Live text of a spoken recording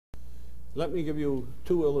Let me give you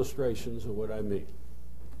two illustrations of what I mean.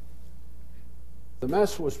 The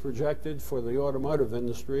mess was projected for the automotive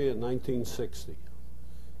industry in 1960. It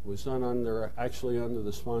was done actually under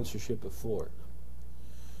the sponsorship of Ford.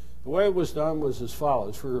 The way it was done was as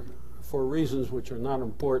follows. For reasons which are not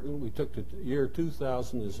important, we took the year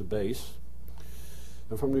 2000 as a base.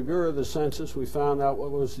 And from the Bureau of the Census, we found out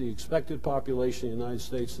what was the expected population of the United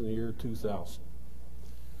States in the year 2000.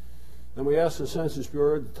 Then we asked the Census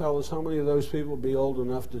Bureau to tell us how many of those people would be old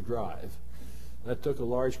enough to drive. That took a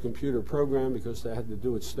large computer program because they had to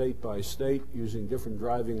do it state by state using different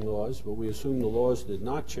driving laws, but we assumed the laws did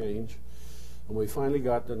not change. And we finally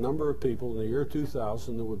got the number of people in the year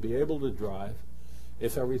 2000 that would be able to drive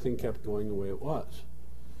if everything kept going the way it was.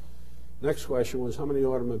 Next question was, how many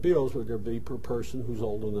automobiles would there be per person who's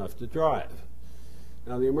old enough to drive?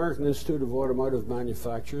 Now, the American Institute of Automotive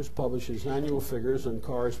Manufacturers publishes annual figures on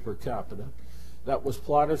cars per capita. That was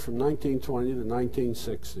plotted from 1920 to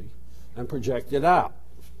 1960 and projected out.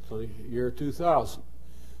 So the year 2000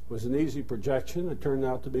 was an easy projection. It turned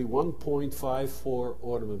out to be 1.54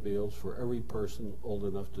 automobiles for every person old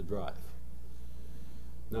enough to drive.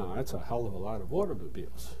 Now, that's a hell of a lot of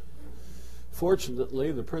automobiles.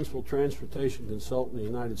 Fortunately, the principal transportation consultant in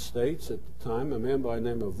the United States at the time, a man by the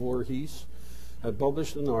name of Voorhees, had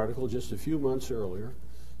published an article just a few months earlier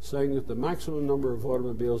saying that the maximum number of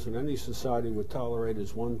automobiles in any society would tolerate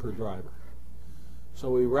is one per driver. So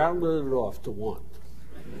we rounded it off to one.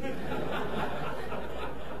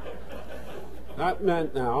 That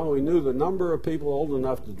meant now we knew the number of people old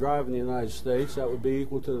enough to drive in the United States, that would be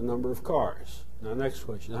equal to the number of cars. Now, next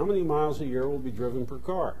question, how many miles a year will be driven per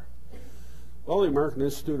car? Well, the American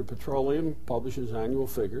Institute of Petroleum publishes annual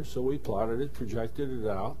figures, so we plotted it, projected it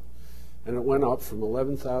out, and it went up from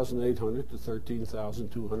 11,800 to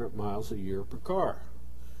 13,200 miles a year per car.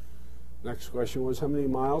 Next question was, how many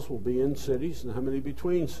miles will be in cities and how many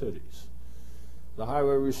between cities? The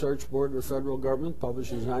Highway Research Board of the federal government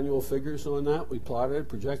publishes annual figures on that. We plotted it,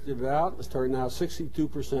 projected it out. It turned out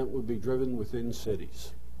 62% would be driven within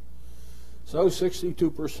cities. So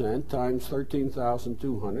 62% times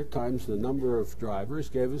 13,200 times the number of drivers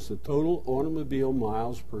gave us the total automobile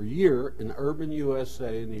miles per year in urban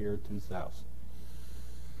USA in the year 2000.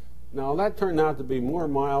 Now, that turned out to be more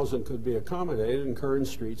miles than could be accommodated in current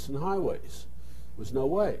streets and highways. There was no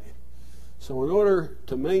way. So in order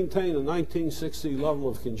to maintain the 1960 level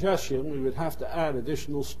of congestion, we would have to add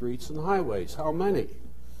additional streets and highways. How many?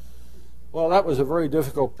 Well, that was a very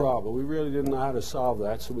difficult problem. We really didn't know how to solve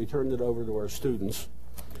that, so we turned it over to our students.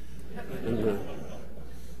 And,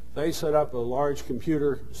 they set up a large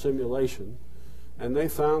computer simulation, and they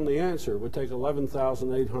found the answer. It would take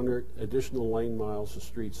 11,800 additional lane miles of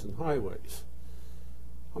streets and highways.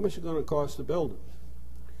 How much is it going to cost to build them?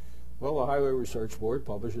 Well, the Highway Research Board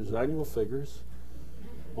publishes annual figures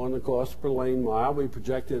on the cost per lane mile. We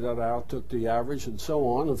projected that out, took the average and so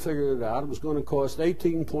on, and figured it out. It was going to cost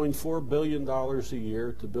 $18.4 billion a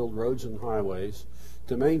year to build roads and highways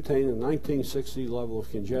to maintain the 1960 level of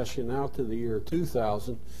congestion out to the year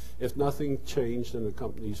 2000 if nothing changed in the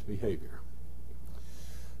company's behavior.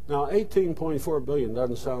 Now, $18.4 billion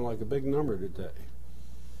doesn't sound like a big number today.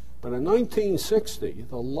 But in 1960,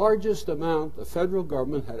 the largest amount the federal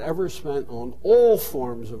government had ever spent on all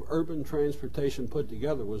forms of urban transportation put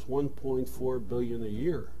together was $1.4 billion a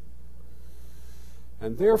year.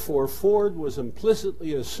 And therefore, Ford was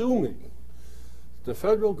implicitly assuming the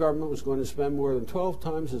federal government was going to spend more than 12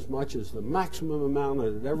 times as much as the maximum amount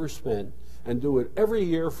it had ever spent and do it every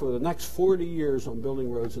year for the next 40 years on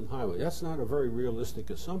building roads and highways. That's not a very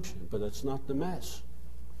realistic assumption, but that's not the mess.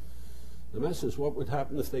 The mess is what would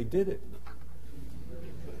happen if they did it.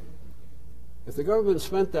 If the government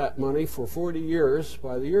spent that money for 40 years,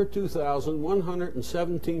 by the year 2000,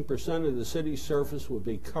 117% of the city's surface would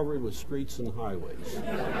be covered with streets and highways.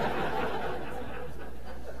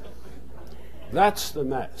 That's the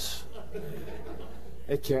mess.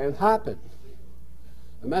 It can't happen.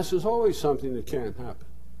 The mess is always something that can't happen.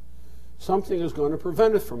 Something is going to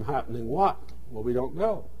prevent it from happening. What? Well, we don't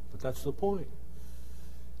know, but that's the point.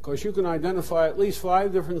 Because you can identify at least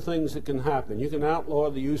 5 different things that can happen. You can outlaw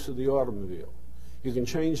the use of the automobile. You can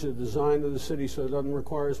change the design of the city so it doesn't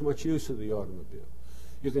require as much use of the automobile.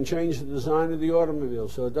 You can change the design of the automobile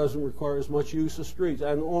so it doesn't require as much use of streets,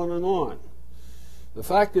 and on and on. The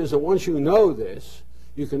fact is that once you know this,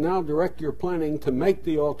 you can now direct your planning to make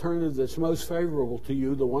the alternative that's most favorable to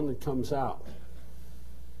you the one that comes out.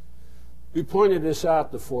 We pointed this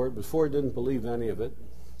out to Ford, but Ford didn't believe any of it.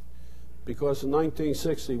 Because in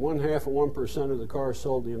 1960, 1/2 of 1% of the cars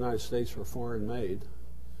sold in the United States were foreign made.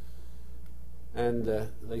 And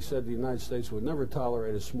they said the United States would never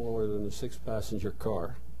tolerate a smaller than a 6-passenger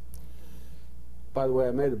car. By the way,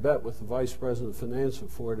 I made a bet with the Vice President of Finance of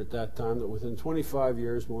Ford at that time that within 25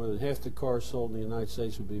 years, more than half the cars sold in the United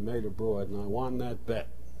States would be made abroad, and I won that bet.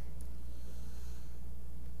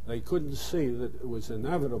 They couldn't see that it was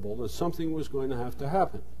inevitable that something was going to have to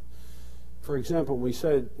happen. For example, we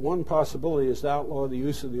said one possibility is to outlaw the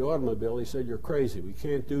use of the automobile. He said, "You're crazy. We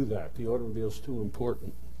can't do that. The automobile's too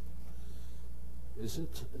important." Is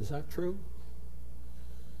that true?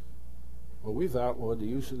 Well, we've outlawed the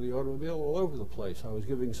use of the automobile all over the place. I was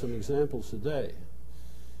giving some examples today.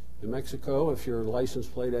 In Mexico, if your license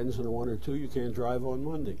plate ends in a 1 or 2, you can't drive on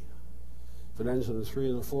Monday. If it ends in a 3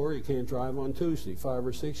 and a 4, you can't drive on Tuesday. 5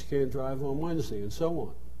 or 6, you can't drive on Wednesday, and so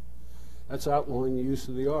on. That's outlawing the use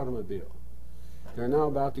of the automobile. They're now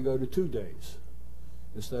about to go to 2 days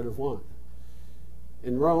instead of 1.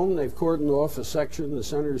 In Rome, they've cordoned off a section in the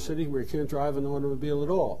center of the city where you can't drive an automobile at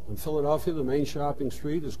all. In Philadelphia, the main shopping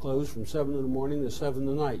street is closed from 7 in the morning to 7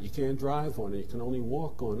 at night. You can't drive on it. You can only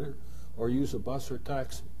walk on it or use a bus or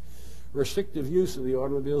taxi. Restrictive use of the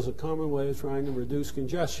automobile is a common way of trying to reduce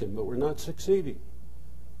congestion, but we're not succeeding.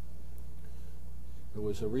 There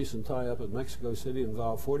was a recent tie-up in Mexico City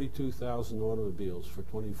involved 42,000 automobiles for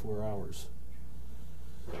 24 hours.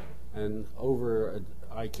 And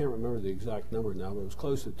I can't remember the exact number now, but it was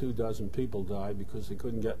close to 24 people died because they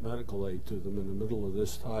couldn't get medical aid to them in the middle of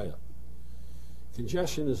this tie-up.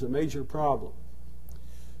 Congestion is a major problem,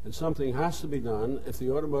 and something has to be done if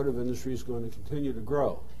the automotive industry is going to continue to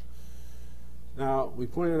grow. Now, we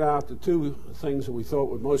pointed out the 2 things that we thought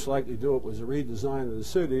would most likely do it was a redesign of the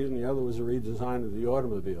city, and the other was a redesign of the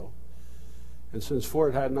automobile. And since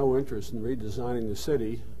Ford had no interest in redesigning the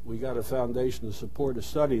city, we got a foundation to support a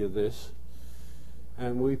study of this.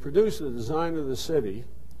 And we produced a design of the city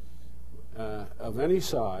of any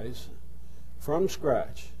size from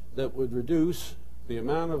scratch that would reduce the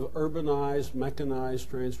amount of urbanized, mechanized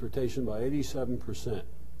transportation by 87%.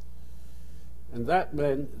 And that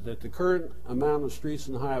meant that the current amount of streets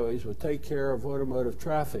and highways would take care of automotive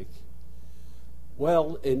traffic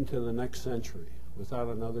well into the next century without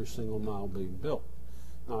another single mile being built.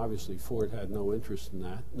 Now, obviously, Ford had no interest in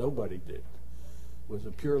that. Nobody did. It was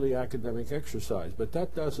a purely academic exercise, but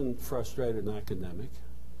that doesn't frustrate an academic.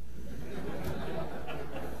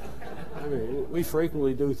 I mean, we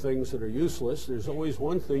frequently do things that are useless. There's always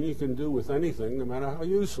one thing you can do with anything, no matter how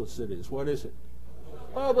useless it is. What is it?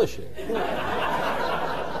 Publish it.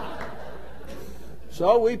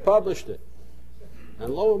 So we published it.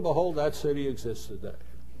 And lo and behold, that city exists today.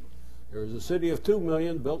 There is a city of 2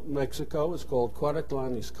 million built in Mexico. It's called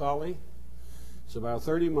Cuautitlán Izcalli. It's about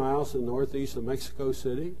 30 miles to the northeast of Mexico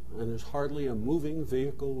City, and there's hardly a moving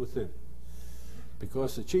vehicle within it.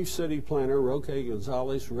 Because the chief city planner, Roque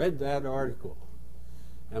Gonzalez, read that article.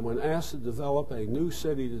 And when asked to develop a new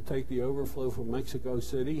city to take the overflow from Mexico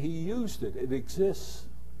City, he used it. It exists.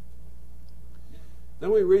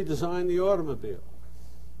 Then we redesigned the automobile.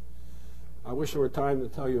 I wish there were time to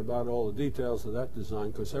tell you about all the details of that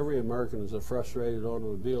design, because every American is a frustrated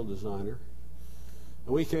automobile designer.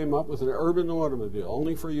 And we came up with an urban automobile,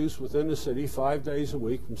 only for use within the city, 5 days a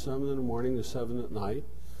week from 7 in the morning to 7 at night.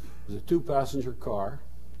 It was a 2-passenger car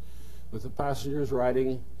with the passengers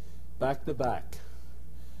riding back to back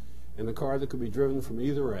in a car that could be driven from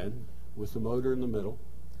either end with the motor in the middle.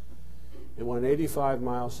 It went 85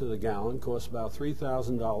 miles to the gallon, cost about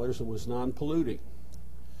 $3,000, and was non-polluting.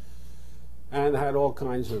 And had all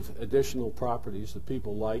kinds of additional properties that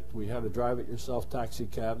people liked. We had a drive-it-yourself taxi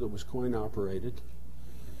cab that was coin-operated.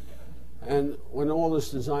 And when all this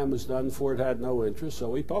design was done, Ford had no interest, so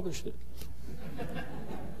we published it.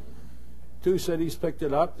 2 cities picked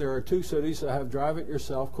it up. There are 2 cities that have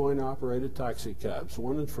drive-it-yourself coin-operated taxi cabs,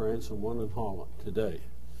 one in France and one in Holland today.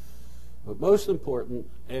 But most important,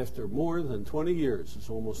 after more than 20 years, it's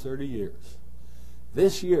almost 30 years,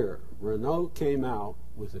 this year, Renault came out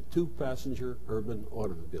with a 2-passenger urban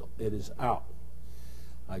automobile. It is out.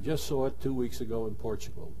 I just saw it 2 weeks ago in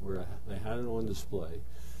Portugal, where they had it on display.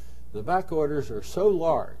 The back orders are so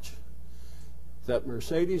large that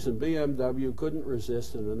Mercedes and BMW couldn't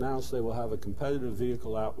resist and announced they will have a competitive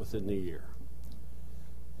vehicle out within the year.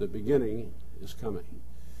 The beginning is coming.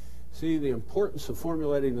 See, the importance of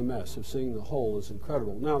formulating the mess, of seeing the whole, is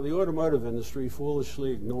incredible. Now, the automotive industry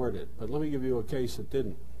foolishly ignored it, but let me give you a case that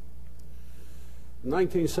didn't. In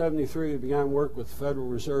 1973, we began work with the Federal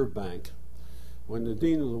Reserve Bank when the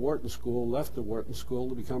dean of the Wharton School left the Wharton School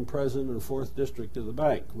to become president of the 4th District of the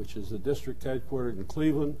bank, which is the district headquartered in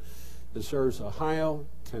Cleveland that serves Ohio,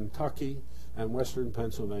 Kentucky, and western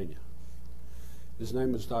Pennsylvania. His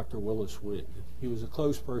name was Dr. Willis Wynn. He was a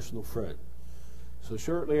close personal friend. So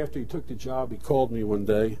shortly after he took the job, he called me one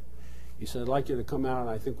day. He said, "I'd like you to come out, and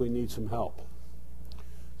I think we need some help."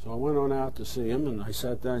 So I went on out to see him, and I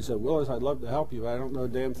sat down and said, "Willis, I'd love to help you, but I don't know a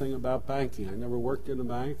damn thing about banking. I never worked in a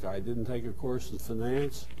bank. I didn't take a course in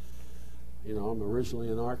finance. You know, I'm originally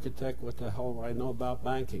an architect. What the hell do I know about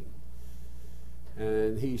banking?"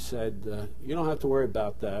 And he said, "You don't have to worry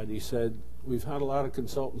about that." He said, "We've had a lot of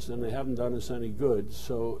consultants, and they haven't done us any good.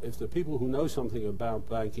 So if the people who know something about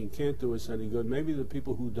banking can't do us any good, maybe the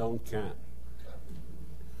people who don't can."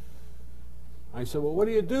 I said, "Well, what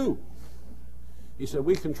do you do?" He said,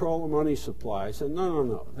 "We control the money supply." I said,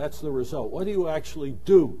 No, that's the result. What do you actually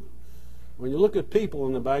do? When you look at people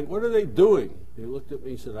in the bank, what are they doing?" He looked at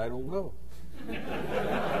me and said, "I don't know."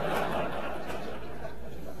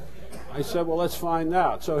 I said, "Well, let's find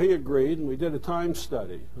out." So he agreed, and we did a time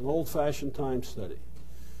study, an old-fashioned time study.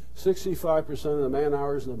 65% of the man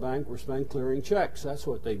hours in the bank were spent clearing checks. That's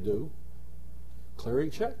what they do,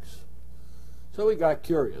 clearing checks. So we got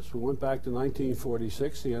curious. We went back to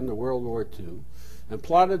 1946, the end of World War II, and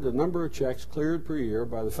plotted the number of checks cleared per year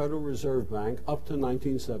by the Federal Reserve Bank up to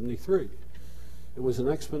 1973. It was an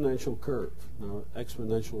exponential curve. Now,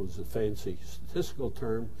 exponential is a fancy statistical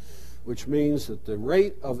term, which means that the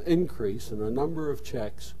rate of increase in the number of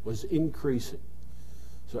checks was increasing.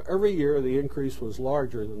 So every year the increase was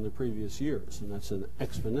larger than the previous years, and that's an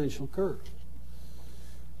exponential curve.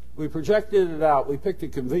 We projected it out. We picked a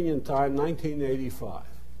convenient time, 1985.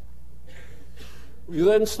 We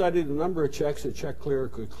then studied the number of checks a check clearer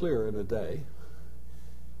could clear in a day,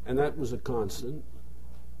 and that was a constant.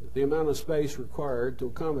 The amount of space required to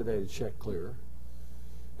accommodate a check clearer.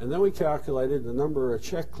 And then we calculated the number of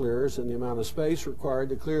check clearers and the amount of space required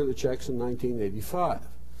to clear the checks in 1985.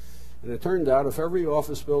 And it turned out if every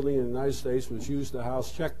office building in the United States was used to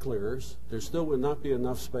house check clearers, there still would not be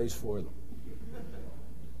enough space for them.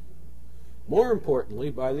 More importantly,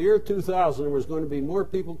 by the year 2000, there was going to be more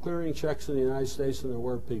people clearing checks in the United States than there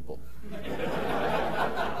were people.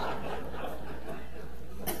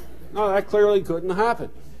 No, that clearly couldn't happen.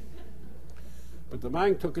 But the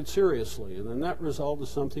bank took it seriously, and the net result is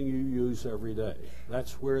something you use every day.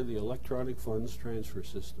 That's where the electronic funds transfer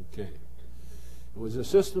system came. It was a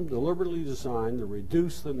system deliberately designed to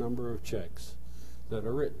reduce the number of checks that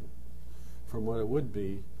are written from what it would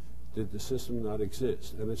be did the system not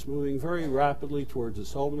exist. And it's moving very rapidly towards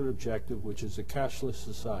its ultimate objective, which is a cashless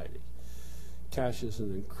society. Cash is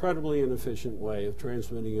an incredibly inefficient way of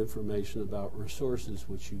transmitting information about resources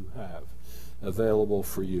which you have available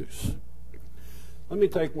for use. Let me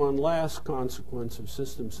take one last consequence of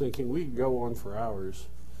systems thinking. We could go on for hours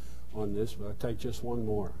on this, but I'll take just one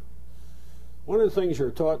more. One of the things you're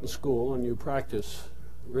taught in school and you practice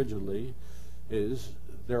rigidly is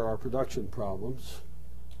there are production problems,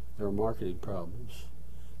 there are marketing problems,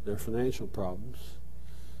 there are financial problems,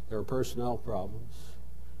 there are personnel problems,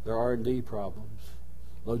 there are R&D problems,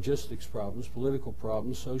 logistics problems, political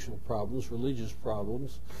problems, social problems, religious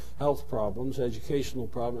problems, health problems, educational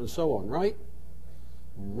problems, and so on, right?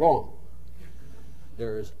 Wrong.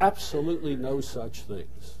 There is absolutely no such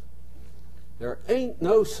things. There ain't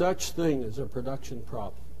no such thing as a production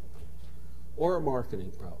problem, or a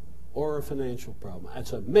marketing problem, or a financial problem.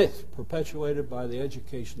 That's a myth perpetuated by the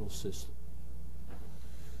educational system.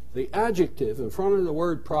 The adjective in front of the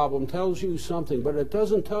word problem tells you something, but it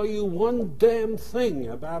doesn't tell you one damn thing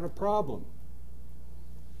about a problem.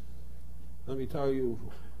 Let me tell you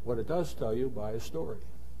what it does tell you by a story.